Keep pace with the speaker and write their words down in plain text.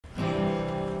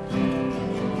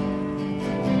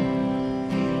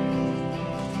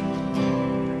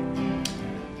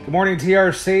Good morning,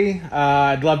 TRC.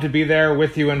 I'd love to be there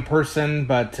with you in person,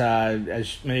 but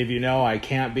as many of you know, I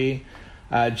can't be.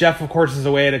 Jeff, of course, is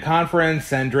away at a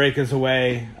conference, and Drake is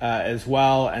away as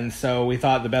well, and so we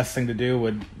thought the best thing to do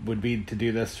would be to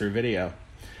do this through video.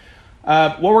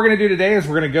 What we're going to do today is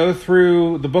we're going to go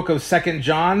through the book of 2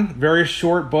 John, very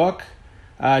short book,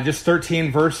 just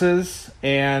 13 verses,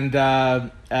 and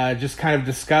just kind of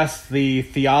discuss the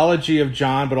theology of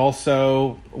John, but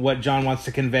also what John wants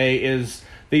to convey is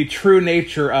the true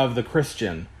nature of the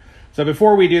Christian. So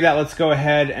before we do that, let's go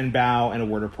ahead and bow in a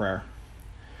word of prayer.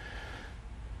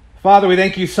 Father, we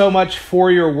thank you so much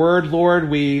for your word, Lord.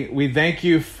 We thank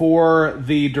you for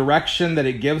the direction that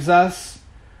it gives us.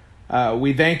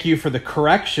 We thank you for the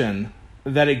correction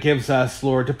that it gives us,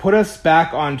 Lord, to put us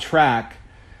back on track.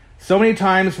 So many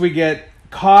times we get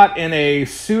caught in a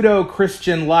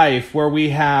pseudo-Christian life where we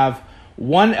have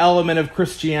one element of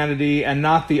Christianity and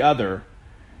not the other.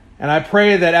 And I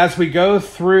pray that as we go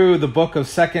through the book of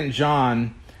 2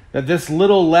 John, that this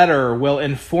little letter will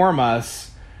inform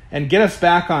us and get us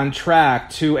back on track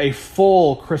to a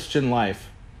full Christian life.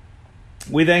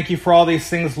 We thank you for all these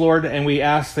things, Lord, and we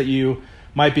ask that you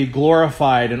might be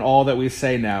glorified in all that we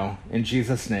say now. In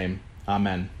Jesus' name,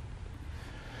 amen.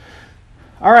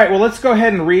 All right, well, let's go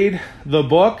ahead and read the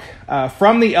book.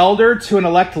 From the elder to an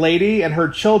elect lady and her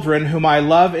children, whom I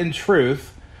love in truth,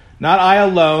 not I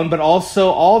alone, but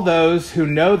also all those who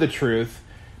know the truth,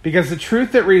 because the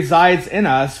truth that resides in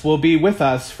us will be with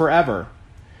us forever.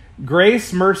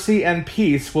 Grace, mercy, and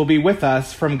peace will be with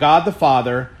us from God the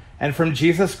Father and from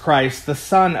Jesus Christ, the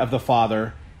Son of the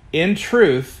Father, in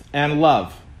truth and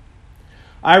love.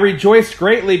 I rejoiced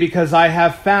greatly because I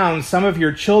have found some of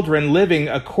your children living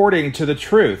according to the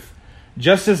truth,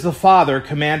 just as the Father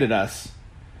commanded us.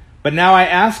 But now I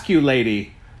ask you,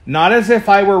 lady, not as if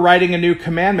I were writing a new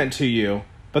commandment to you,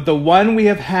 but the one we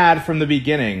have had from the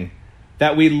beginning,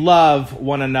 that we love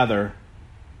one another.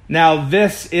 Now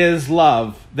this is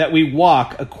love, that we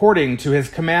walk according to his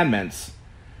commandments.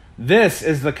 This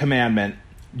is the commandment,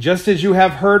 just as you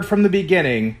have heard from the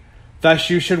beginning, thus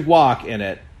you should walk in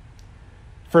it.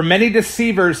 For many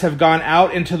deceivers have gone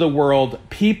out into the world,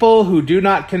 people who do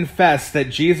not confess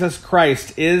that Jesus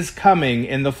Christ is coming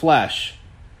in the flesh.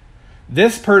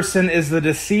 This person is the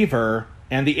deceiver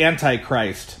and the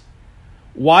Antichrist.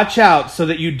 Watch out so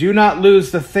that you do not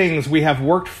lose the things we have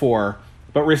worked for,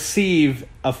 but receive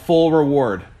a full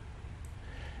reward.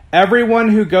 Everyone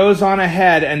who goes on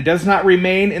ahead and does not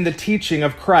remain in the teaching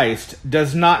of Christ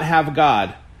does not have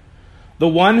God. The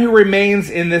one who remains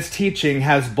in this teaching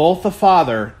has both the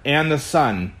Father and the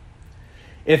Son.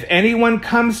 If anyone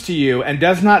comes to you and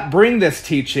does not bring this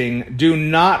teaching, do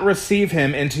not receive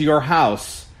him into your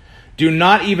house. Do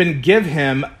not even give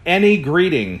him any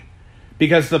greeting,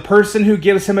 because the person who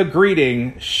gives him a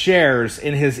greeting shares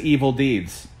in his evil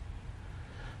deeds.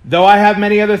 Though I have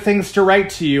many other things to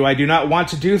write to you, I do not want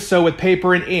to do so with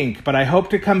paper and ink, but I hope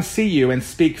to come see you and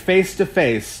speak face to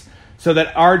face, so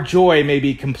that our joy may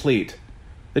be complete.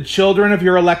 The children of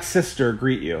your elect sister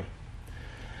greet you.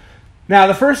 Now,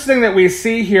 the first thing that we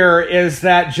see here is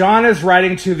that John is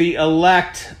writing to the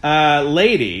elect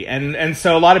lady. And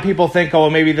so a lot of people think, oh, well,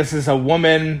 maybe this is a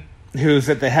woman who's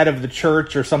at the head of the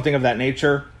church or something of that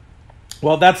nature.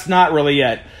 Well, that's not really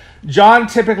it. John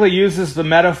typically uses the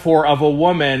metaphor of a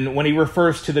woman when he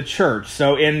refers to the church.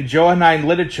 So in Johannine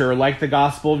literature, like the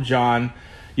Gospel of John,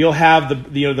 you'll have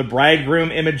the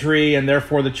bridegroom imagery, and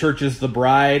therefore the church is the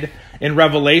bride. In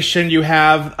Revelation, you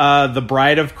have the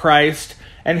bride of Christ.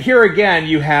 And here again,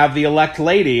 you have the elect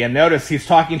lady. And notice he's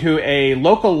talking to a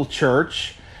local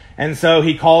church. And so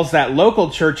he calls that local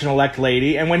church an elect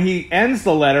lady. And when he ends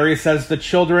the letter, he says, the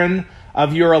children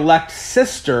of your elect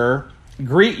sister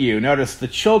greet you. Notice the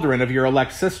children of your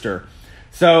elect sister.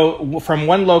 So from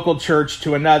one local church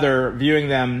to another, viewing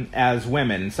them as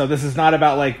women. So this is not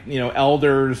about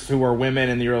elders who were women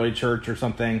in the early church or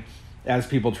something, as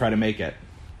people try to make it.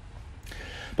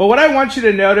 But what I want you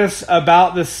to notice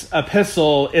about this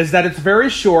epistle is that it's very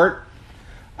short.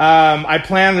 I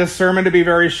plan this sermon to be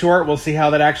very short. We'll see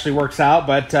how that actually works out.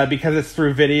 But because it's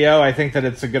through video, I think that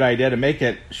it's a good idea to make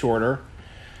it shorter.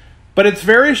 But it's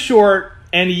very short,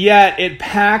 and yet it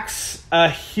packs a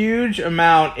huge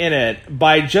amount in it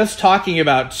by just talking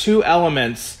about two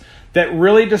elements that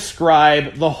really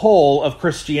describe the whole of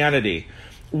Christianity.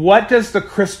 What does the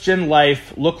Christian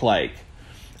life look like?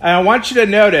 And I want you to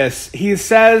notice, he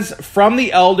says, from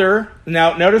the elder.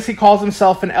 Now, notice he calls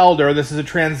himself an elder. This is a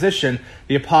transition.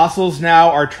 The apostles now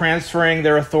are transferring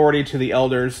their authority to the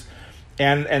elders,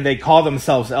 and they call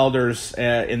themselves elders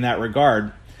in that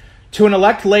regard. To an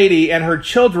elect lady and her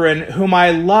children, whom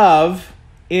I love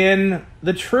in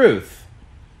the truth.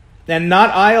 and not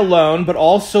I alone, but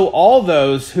also all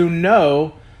those who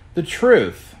know the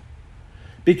truth,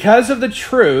 because of the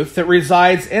truth that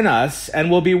resides in us and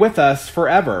will be with us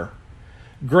forever.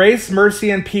 Grace, mercy,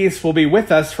 and peace will be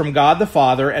with us from God the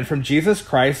Father and from Jesus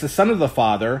Christ, the Son of the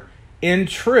Father, in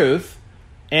truth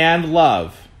and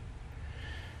love.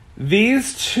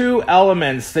 These two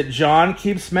elements that John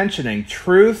keeps mentioning,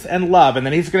 truth and love, and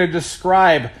then he's going to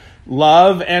describe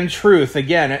love and truth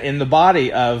again in the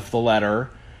body of the letter,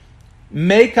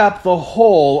 make up the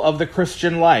whole of the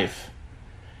Christian life.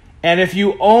 And if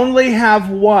you only have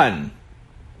one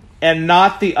and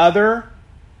not the other,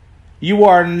 you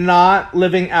are not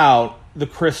living out the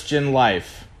Christian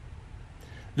life.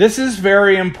 This is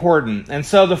very important. And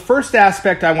so the first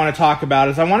aspect I want to talk about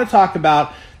is I want to talk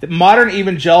about that modern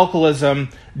evangelicalism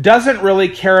doesn't really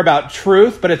care about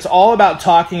truth, but it's all about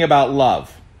talking about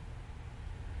love.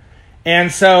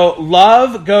 And so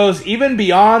love goes even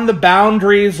beyond the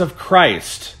boundaries of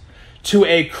Christ to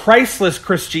a Christless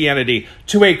Christianity,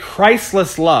 to a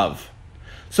Christless love.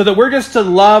 So that we're just to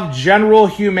love general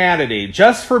humanity,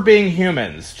 just for being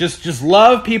humans. Just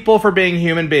love people for being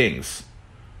human beings.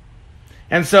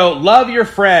 And so love your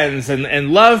friends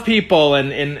and love people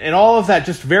and all of that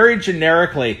just very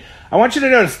generically. I want you to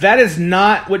notice that is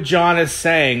not what John is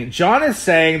saying. John is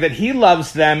saying that he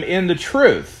loves them in the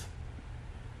truth.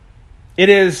 It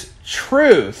is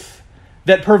truth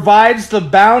that provides the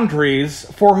boundaries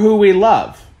for who we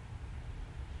love.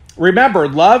 Remember,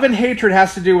 love and hatred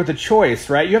has to do with a choice,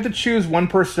 right? You have to choose one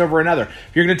person over another.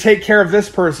 If you're going to take care of this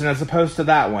person as opposed to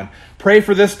that one, pray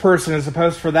for this person as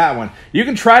opposed for that one. You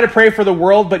can try to pray for the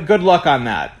world, but good luck on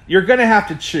that. You're going to have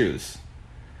to choose.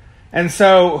 And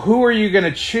so, who are you going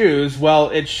to choose? Well,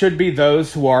 it should be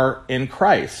those who are in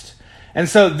Christ. And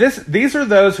so these are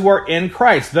those who are in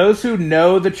Christ, those who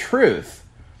know the truth.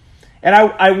 And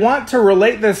I want to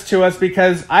relate this to us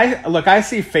because I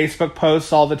see Facebook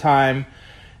posts all the time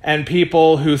and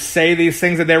people who say these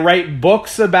things and they write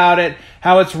books about it,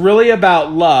 how it's really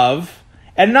about love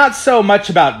and not so much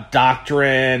about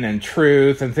doctrine and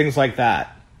truth and things like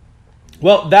that.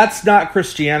 Well, that's not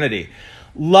Christianity.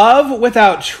 Love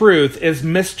without truth is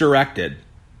misdirected.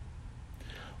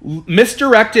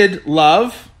 Misdirected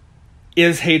love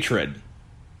is hatred.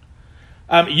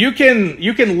 You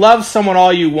can love someone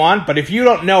all you want, but if you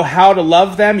don't know how to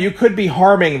love them, you could be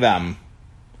harming them.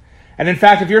 And in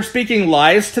fact, if you're speaking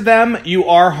lies to them, you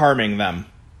are harming them.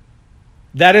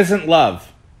 That isn't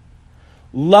love.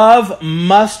 Love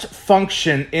must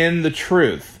function in the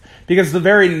truth, because the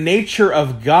very nature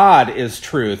of God is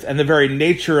truth, and the very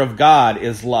nature of God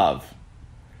is love.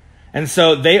 And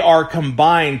so they are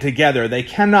combined together. They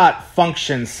cannot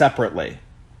function separately.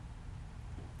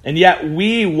 And yet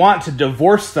we want to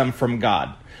divorce them from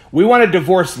God. We want to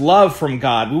divorce love from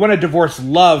God. We want to divorce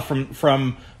love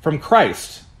from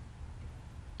Christ.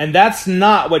 And that's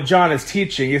not what John is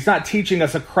teaching. He's not teaching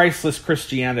us a Christless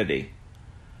Christianity.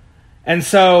 And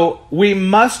so we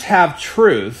must have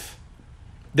truth.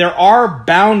 There are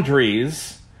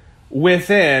boundaries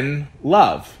within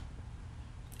love.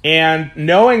 And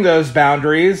knowing those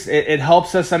boundaries, it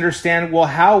helps us understand, well,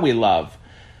 how we love.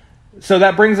 So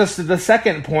that brings us to the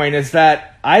second point, is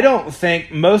that I don't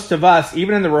think most of us,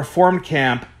 even in the Reformed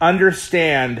camp,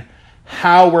 understand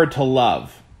how we're to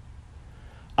love.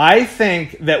 I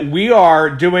think that we are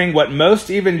doing what most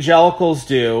evangelicals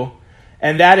do,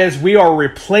 and that is we are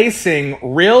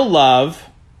replacing real love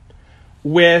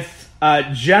with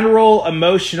general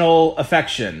emotional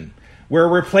affection. We're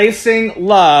replacing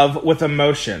love with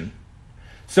emotion.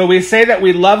 So we say that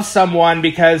we love someone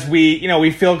because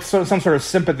we feel some sort of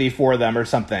sympathy for them or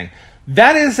something.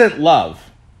 That isn't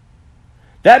love.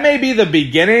 That may be the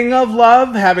beginning of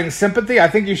love, having sympathy. I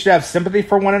think you should have sympathy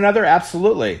for one another,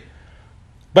 absolutely.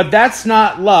 But that's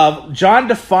not love. John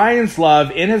defines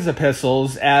love in his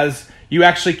epistles as you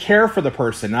actually care for the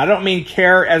person. I don't mean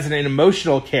care as an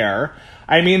emotional care.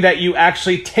 I mean that you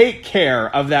actually take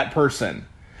care of that person.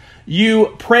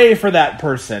 You pray for that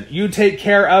person. You take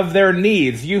care of their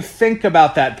needs. You think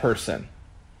about that person.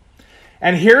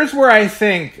 And here's where I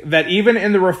think that even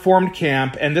in the Reformed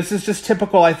camp, and this is just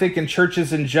typical, I think, in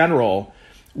churches in general,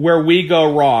 where we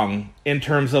go wrong in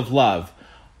terms of love.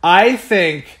 I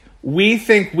think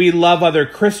we love other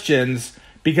Christians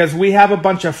because we have a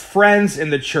bunch of friends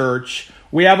in the church.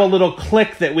 We have a little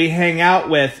clique that we hang out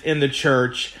with in the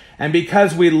church. And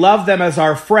because we love them as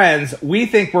our friends, we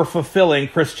think we're fulfilling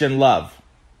Christian love.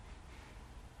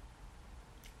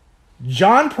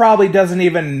 John probably doesn't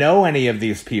even know any of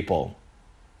these people.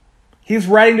 He's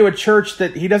writing to a church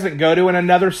that he doesn't go to in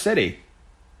another city.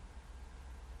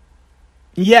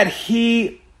 Yet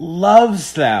he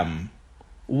loves them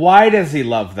Why does he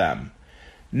love them?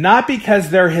 Not because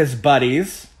they're his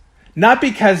buddies, not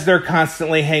because they're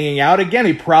constantly hanging out. Again,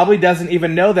 he probably doesn't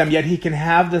even know them, yet he can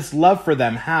have this love for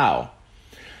them. How?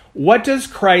 What does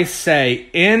Christ say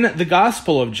in the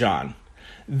Gospel of John?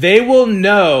 They will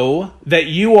know that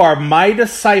you are my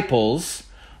disciples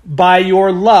by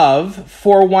your love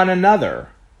for one another.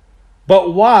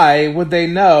 But why would they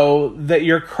know that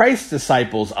you're Christ's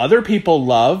disciples? Other people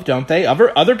love, don't they?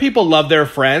 Other people love their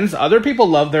friends. Other people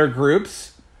love their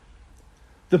groups.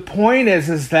 The point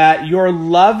is that you're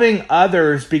loving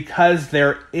others because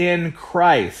they're in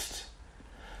Christ.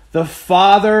 The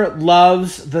Father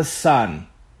loves the Son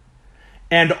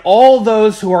and all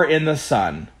those who are in the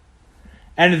Son.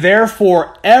 And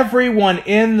therefore, everyone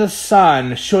in the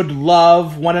Son should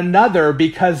love one another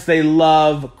because they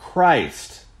love Christ.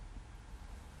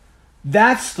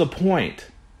 That's the point.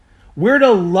 We're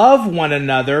to love one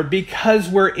another because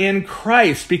we're in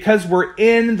Christ, because we're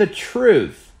in the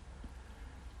truth.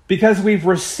 Because we've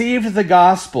received the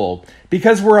gospel,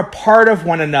 because we're a part of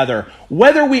one another,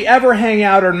 whether we ever hang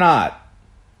out or not.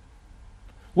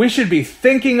 We should be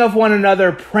thinking of one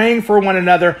another, praying for one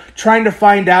another, trying to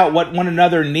find out what one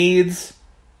another needs,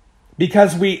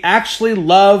 because we actually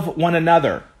love one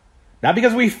another. Not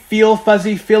because we feel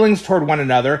fuzzy feelings toward one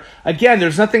another. Again,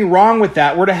 there's nothing wrong with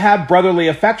that. We're to have brotherly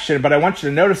affection, but I want you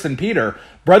to notice in Peter,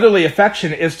 brotherly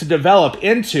affection is to develop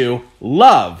into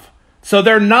love. So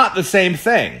they're not the same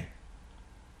thing.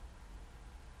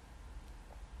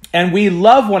 And we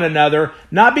love one another,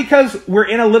 not because we're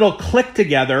in a little clique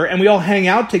together and we all hang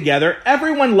out together.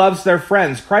 Everyone loves their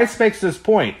friends. Christ makes this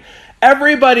point.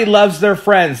 Everybody loves their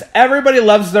friends. Everybody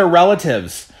loves their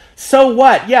relatives. So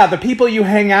what? Yeah, the people you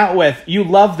hang out with, you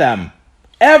love them.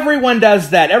 Everyone does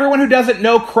that. Everyone who doesn't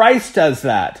know Christ does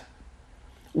that.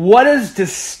 What is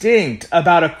distinct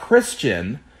about a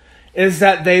Christian is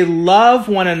that they love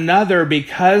one another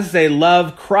because they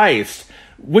love Christ,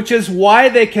 which is why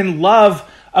they can love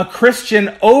a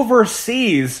Christian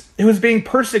overseas who is being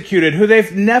persecuted, who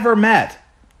they've never met,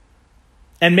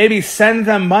 and maybe send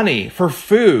them money for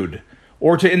food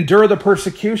or to endure the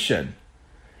persecution.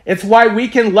 It's why we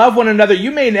can love one another.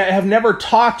 You may have never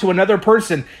talked to another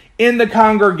person in the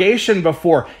congregation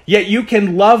before, yet you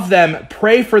can love them,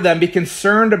 pray for them, be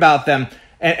concerned about them,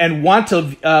 and want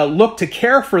to look to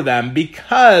care for them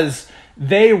because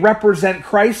they represent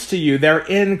Christ to you. They're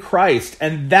in Christ,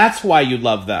 and that's why you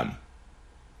love them.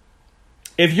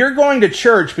 If you're going to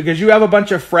church because you have a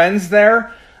bunch of friends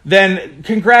there, then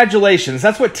congratulations.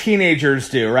 That's what teenagers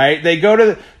do, right? They go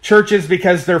to churches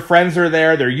because their friends are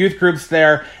there, their youth group's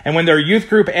there, and when their youth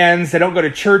group ends, they don't go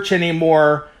to church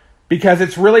anymore because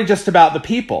it's really just about the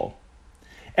people.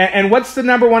 And what's the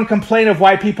number one complaint of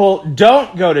why people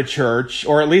don't go to church,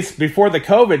 or at least before the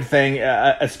COVID thing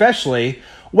especially?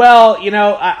 Well,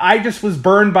 I just was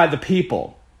burned by the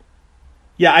people.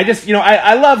 Yeah,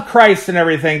 I love Christ and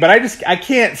everything, but I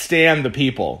can't stand the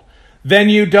people. Then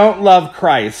you don't love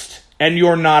Christ, and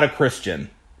you're not a Christian.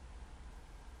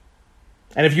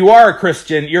 And if you are a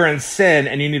Christian, you're in sin,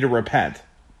 and you need to repent.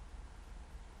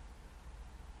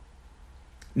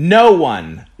 No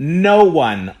one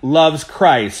loves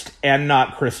Christ and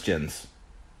not Christians.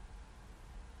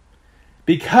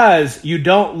 Because you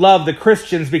don't love the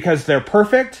Christians because they're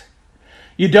perfect.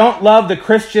 You don't love the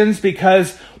Christians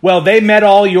because, well, they met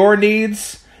all your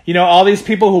needs. All these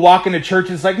people who walk into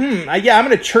churches like, I'm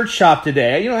going to church shop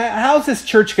today. How's this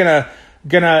church gonna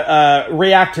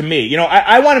react to me?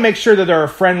 I want to make sure that they're a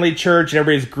friendly church and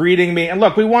everybody's greeting me. And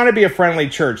look, we want to be a friendly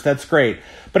church. That's great.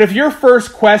 But if your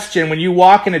first question when you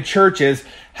walk into church is,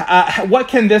 what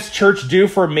can this church do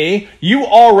for me? You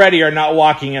already are not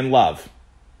walking in love.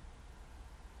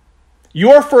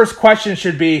 Your first question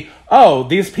should be, oh,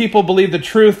 these people believe the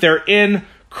truth. They're in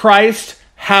Christ.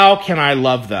 How can I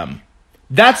love them?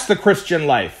 That's the Christian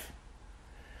life.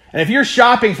 And if you're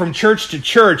shopping from church to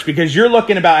church because you're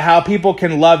looking about how people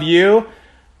can love you,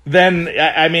 then,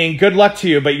 good luck to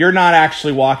you, but you're not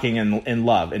actually walking in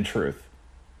love, in truth.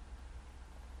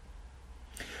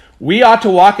 We ought to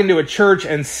walk into a church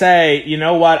and say, you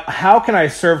know what, how can I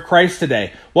serve Christ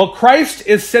today? Well, Christ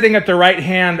is sitting at the right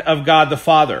hand of God the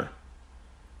Father.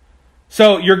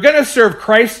 So you're going to serve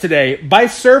Christ today by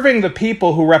serving the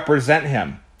people who represent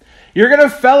him. You're going to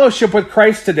fellowship with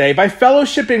Christ today by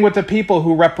fellowshipping with the people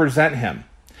who represent him.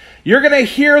 You're going to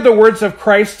hear the words of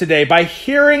Christ today by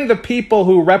hearing the people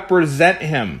who represent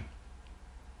him.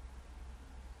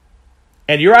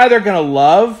 And you're either going to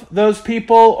love those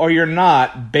people or you're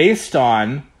not, based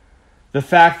on the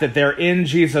fact that they're in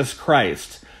Jesus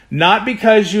Christ. Not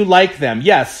because you like them.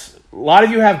 Yes, a lot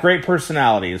of you have great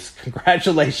personalities.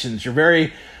 Congratulations. You're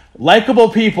very likable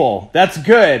people. That's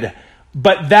good.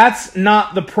 But that's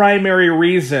not the primary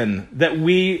reason that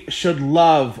we should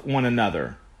love one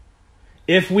another.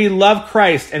 If we love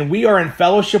Christ and we are in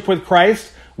fellowship with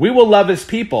Christ, we will love his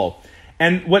people.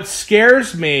 And what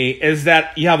scares me is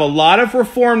that you have a lot of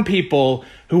Reformed people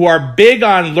who are big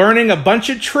on learning a bunch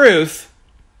of truth,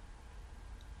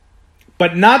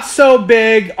 but not so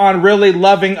big on really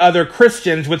loving other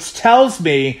Christians, which tells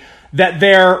me that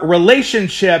their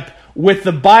relationship with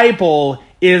the Bible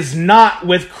is not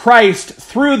with Christ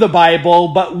through the Bible,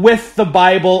 but with the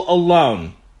Bible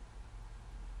alone.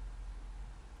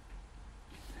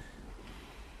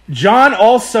 John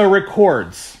also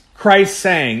records Christ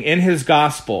saying in his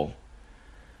gospel,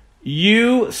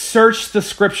 you search the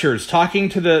scriptures, talking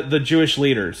to the Jewish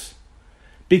leaders,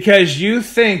 because you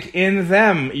think in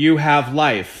them you have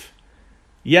life,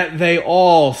 yet they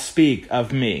all speak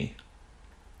of me.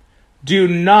 Do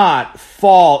not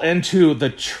fall into the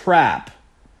trap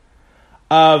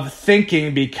of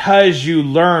thinking because you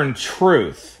learn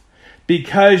truth,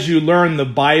 because you learn the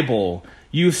Bible,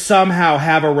 you somehow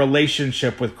have a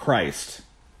relationship with Christ.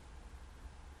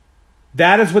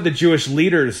 That is what the Jewish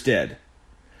leaders did.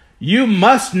 You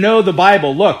must know the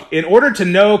Bible. Look, in order to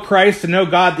know Christ, to know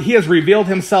God, he has revealed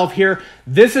himself here.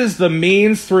 This is the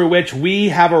means through which we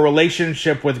have a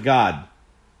relationship with God.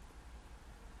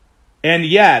 And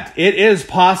yet, it is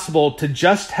possible to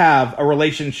just have a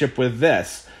relationship with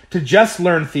this, to just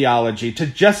learn theology, to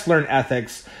just learn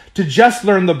ethics, to just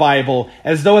learn the Bible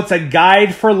as though it's a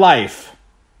guide for life,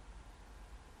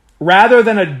 rather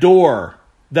than a door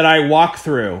that I walk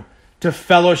through to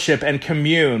fellowship and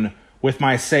commune with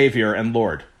my Savior and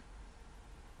Lord.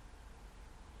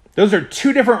 Those are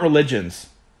two different religions.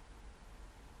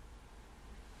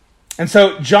 And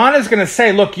so John is going to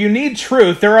say, look, you need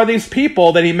truth. There are these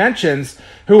people that he mentions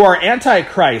who are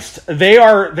antichrist. They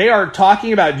are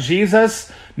talking about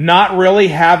Jesus not really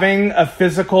having a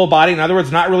physical body. In other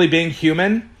words, not really being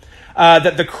human.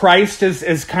 That the Christ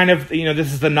is kind of,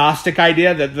 this is the Gnostic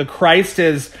idea, that the Christ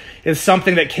is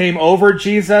something that came over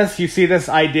Jesus. You see this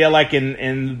idea like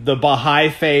in the Baha'i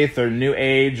faith or New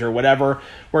Age or whatever,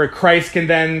 where Christ can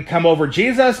then come over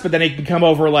Jesus, but then he can come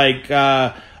over like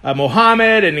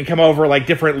Muhammad, and he can come over like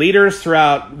different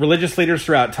religious leaders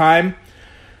throughout time.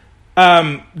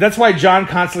 That's why John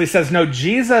constantly says, no,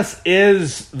 Jesus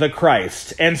is the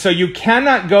Christ. And so you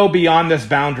cannot go beyond this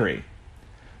boundary.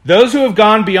 Those who have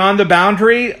gone beyond the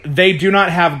boundary, they do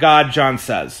not have God, John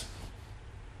says.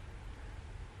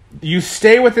 You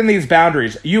stay within these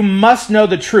boundaries. You must know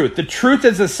the truth. The truth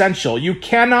is essential. You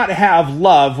cannot have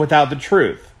love without the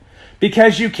truth,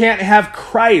 because you can't have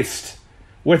Christ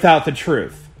without the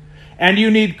truth. And you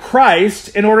need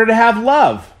Christ in order to have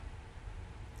love.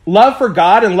 Love for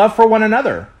God and love for one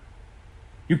another.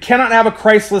 You cannot have a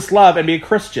Christless love and be a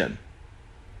Christian.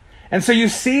 And so you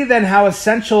see then how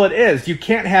essential it is. You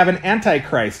can't have an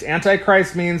antichrist.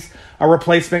 Antichrist means a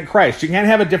replacement Christ. You can't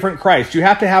have a different Christ. You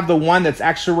have to have the one that's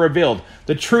actually revealed,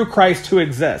 the true Christ who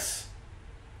exists.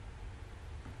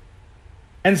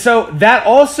 And so that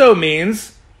also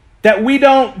means that we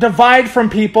don't divide from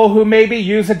people who maybe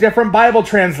use a different Bible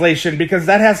translation, because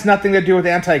that has nothing to do with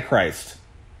Antichrist.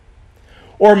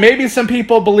 Or maybe some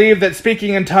people believe that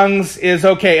speaking in tongues is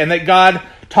okay, and that God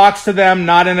talks to them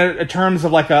not in a terms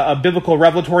of like a biblical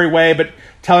revelatory way, but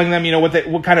telling them,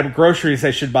 what kind of groceries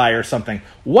they should buy or something.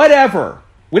 Whatever.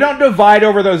 We don't divide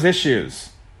over those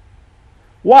issues.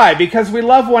 Why? Because we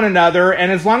love one another,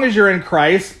 and as long as you're in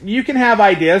Christ, you can have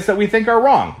ideas that we think are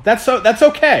wrong. That's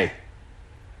okay.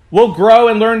 We'll grow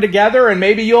and learn together, and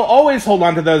maybe you'll always hold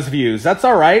on to those views. That's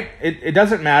all right. It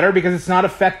doesn't matter, because it's not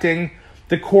affecting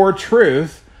the core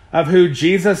truth of who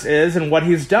Jesus is and what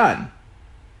he's done.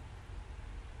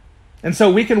 And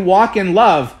so we can walk in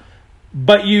love,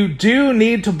 but you do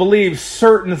need to believe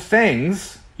certain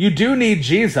things. You do need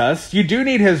Jesus. You do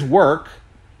need his work.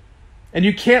 And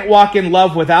you can't walk in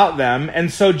love without them.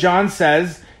 And so John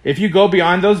says, if you go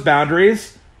beyond those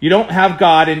boundaries, you don't have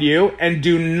God in you, and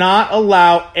do not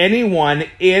allow anyone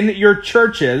in your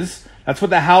churches, that's what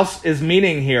the house is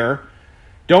meaning here,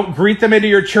 don't greet them into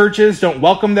your churches, don't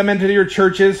welcome them into your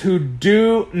churches who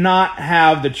do not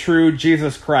have the true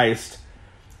Jesus Christ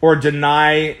or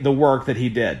deny the work that he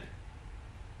did.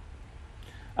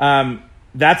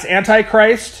 That's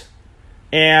Antichrist,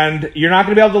 and you're not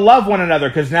going to be able to love one another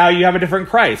because now you have a different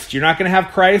Christ. You're not going to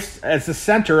have Christ as the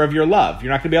center of your love.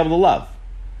 You're not going to be able to love.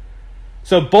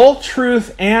 So both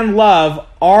truth and love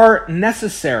are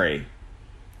necessary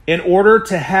in order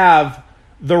to have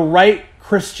the right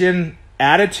Christian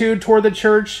attitude toward the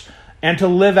church and to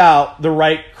live out the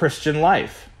right Christian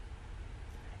life.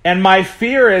 And my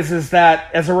fear is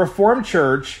that as a Reformed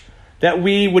church, that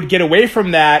we would get away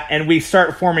from that and we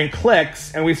start forming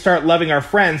cliques and we start loving our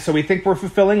friends, so we think we're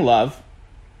fulfilling love.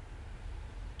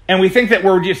 And we think that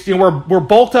we're just, we're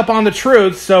bulked up on the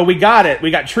truth, so we got it.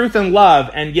 We got truth and love,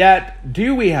 and yet,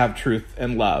 do we have truth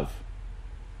and love?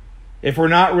 If we're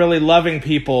not really loving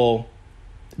people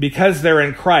because they're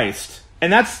in Christ.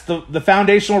 And that's the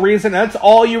foundational reason. That's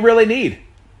all you really need.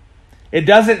 It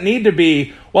doesn't need to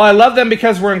be, well, I love them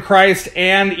because we're in Christ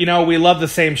and, we love the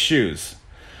same shoes.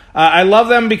 I love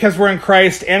them because we're in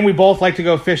Christ and we both like to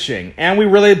go fishing. And we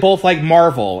really both like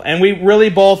Marvel. And we really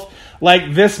both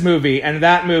like this movie and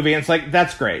that movie. And it's like,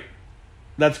 that's great.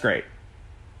 That's great.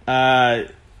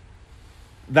 That's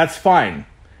fine.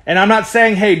 And I'm not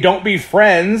saying, hey, don't be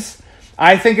friends.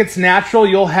 I think it's natural.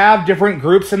 You'll have different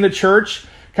groups in the church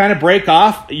kind of break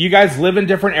off. You guys live in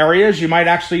different areas. You might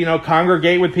actually,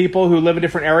 congregate with people who live in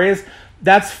different areas.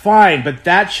 That's fine, but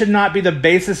that should not be the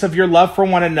basis of your love for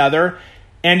one another.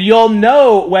 And you'll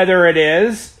know whether it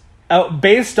is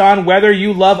based on whether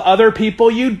you love other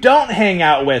people you don't hang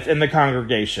out with in the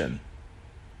congregation.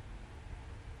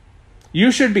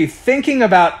 You should be thinking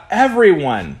about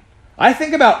everyone. I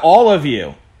think about all of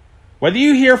you. Whether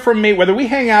you hear from me, whether we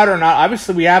hang out or not,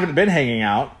 obviously we haven't been hanging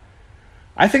out.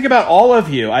 I think about all of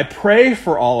you. I pray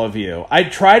for all of you. I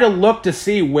try to look to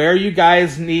see where you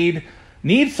guys need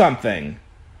something.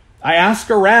 I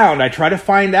ask around. I try to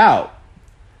find out.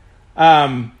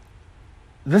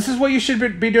 This is what you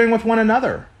should be doing with one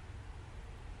another.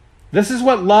 This is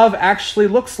what love actually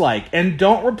looks like. And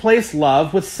don't replace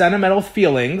love with sentimental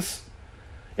feelings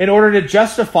in order to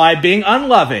justify being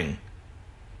unloving.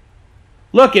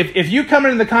 Look, if you come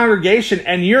into the congregation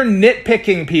and you're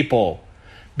nitpicking people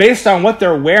based on what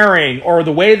they're wearing or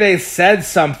the way they said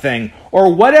something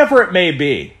or whatever it may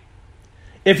be,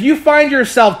 if you find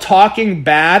yourself talking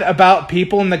bad about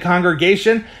people in the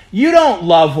congregation, you don't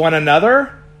love one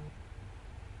another.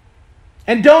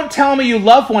 And don't tell me you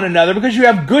love one another because you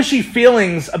have gushy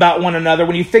feelings about one another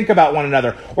when you think about one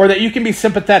another, or that you can be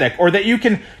sympathetic, or that you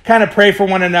can kind of pray for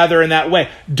one another in that way.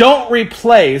 Don't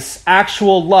replace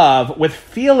actual love with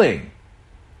feeling.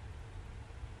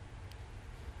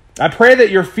 I pray that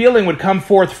your feeling would come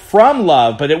forth from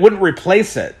love, but it wouldn't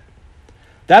replace it.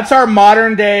 That's our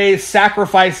modern day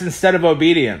sacrifice instead of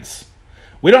obedience.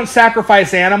 We don't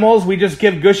sacrifice animals, we just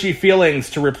give gushy feelings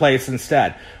to replace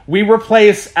instead. We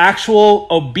replace actual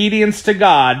obedience to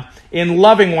God in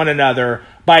loving one another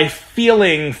by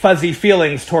feeling fuzzy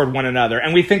feelings toward one another,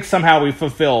 and we think somehow we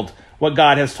fulfilled what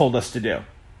God has told us to do.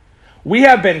 We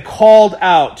have been called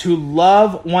out to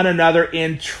love one another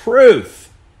in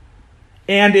truth.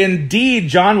 And indeed,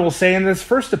 John will say in this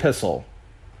first epistle,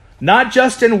 not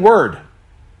just in word.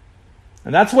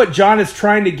 And that's what John is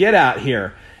trying to get at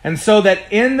here. And so that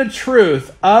in the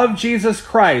truth of Jesus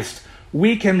Christ,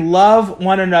 we can love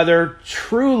one another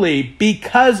truly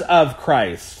because of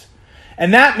Christ.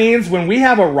 And that means when we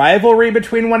have a rivalry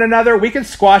between one another, we can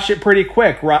squash it pretty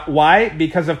quick. Why?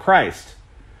 Because of Christ.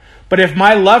 But if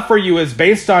my love for you is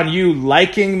based on you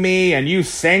liking me and you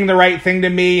saying the right thing to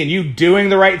me and you doing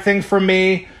the right thing for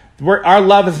me, our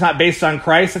love is not based on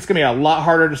Christ, it's going to be a lot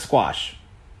harder to squash.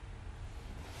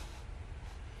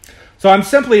 So I'm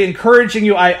simply encouraging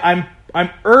you, I'm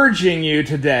urging you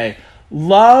today,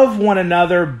 love one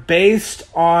another based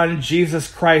on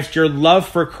Jesus Christ, your love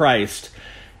for Christ.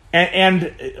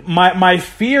 And my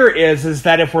fear is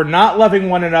that if we're not loving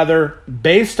one another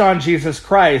based on Jesus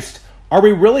Christ, are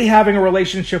we really having a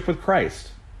relationship with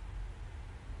Christ?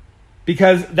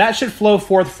 Because that should flow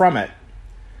forth from it.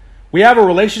 We have a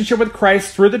relationship with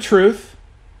Christ through the truth,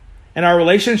 and our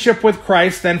relationship with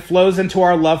Christ then flows into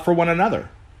our love for one another.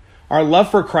 Our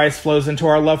love for Christ flows into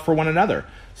our love for one another.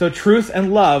 So truth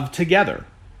and love together.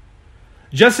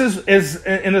 Just as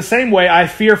in the same way, I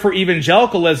fear for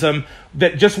evangelicalism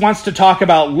that just wants to talk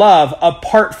about love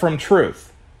apart from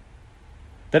truth.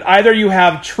 That either you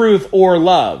have truth or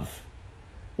love,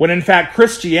 when in fact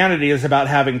Christianity is about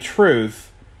having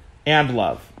truth and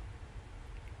love.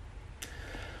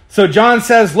 So John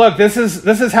says, look, this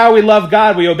is how we love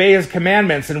God. We obey his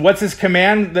commandments. And what's his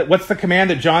command? What's the command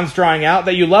that John's drawing out?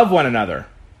 That you love one another.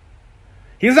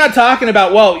 He's not talking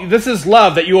about, well, this is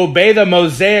love, that you obey the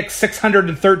Mosaic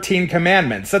 613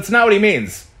 commandments. That's not what he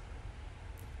means.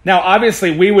 Now,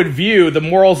 obviously, we would view the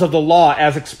morals of the law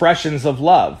as expressions of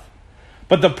love.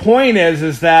 But the point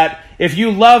is that if you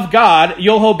love God,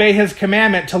 you'll obey his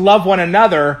commandment to love one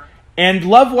another, and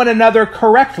love one another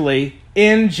correctly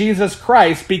in Jesus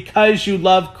Christ because you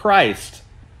love Christ.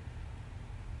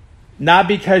 Not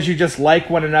because you just like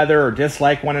one another or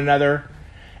dislike one another.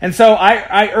 And so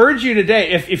I urge you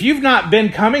today, if you've not been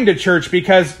coming to church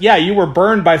because, you were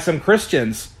burned by some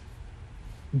Christians,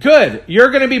 Good. You're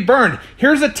going to be burned.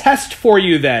 Here's a test for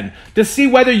you then to see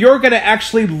whether you're going to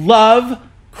actually love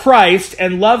Christ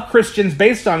and love Christians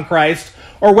based on Christ,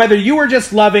 or whether you were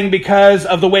just loving because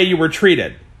of the way you were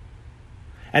treated.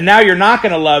 And now you're not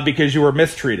going to love because you were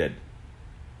mistreated.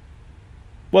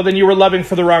 Well, then you were loving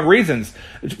for the wrong reasons.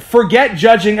 Forget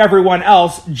judging everyone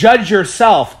else. Judge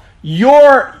yourself.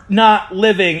 You're not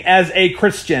living as a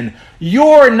Christian.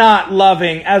 You're not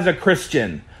loving as a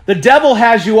Christian. The devil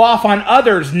has you off on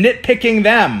others, nitpicking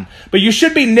them. But you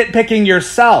should be nitpicking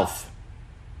yourself.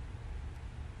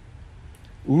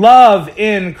 Love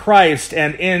in Christ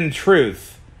and in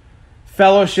truth.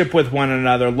 Fellowship with one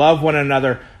another. Love one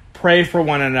another. Pray for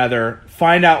one another.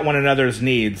 Find out one another's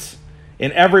needs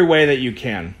in every way that you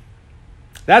can.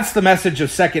 That's the message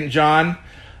of 2 John.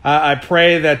 I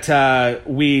pray that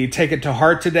we take it to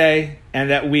heart today and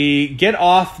that we get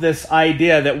off this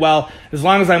idea that, well, as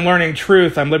long as I'm learning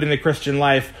truth, I'm living the Christian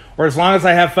life, or as long as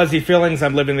I have fuzzy feelings,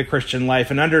 I'm living the Christian life,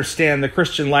 and understand the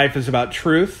Christian life is about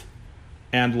truth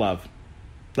and love.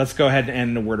 Let's go ahead and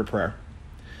end in a word of prayer.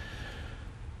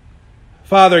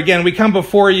 Father, again, we come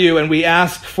before you and we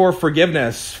ask for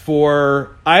forgiveness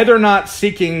for either not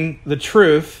seeking the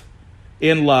truth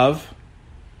in love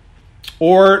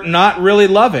or not really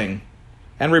loving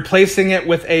and replacing it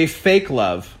with a fake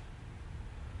love.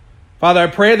 Father, I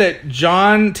pray that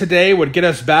John today would get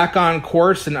us back on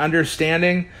course in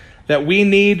understanding that we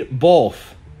need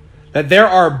both, that there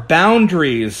are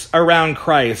boundaries around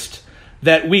Christ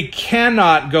that we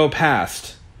cannot go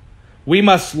past. We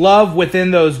must love within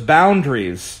those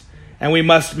boundaries, and we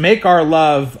must make our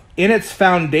love in its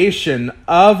foundation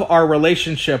of our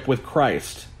relationship with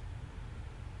Christ.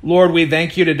 Lord, we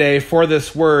thank you today for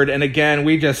this word, and again,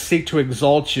 we just seek to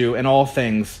exalt you in all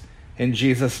things. In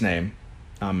Jesus' name,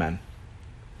 amen.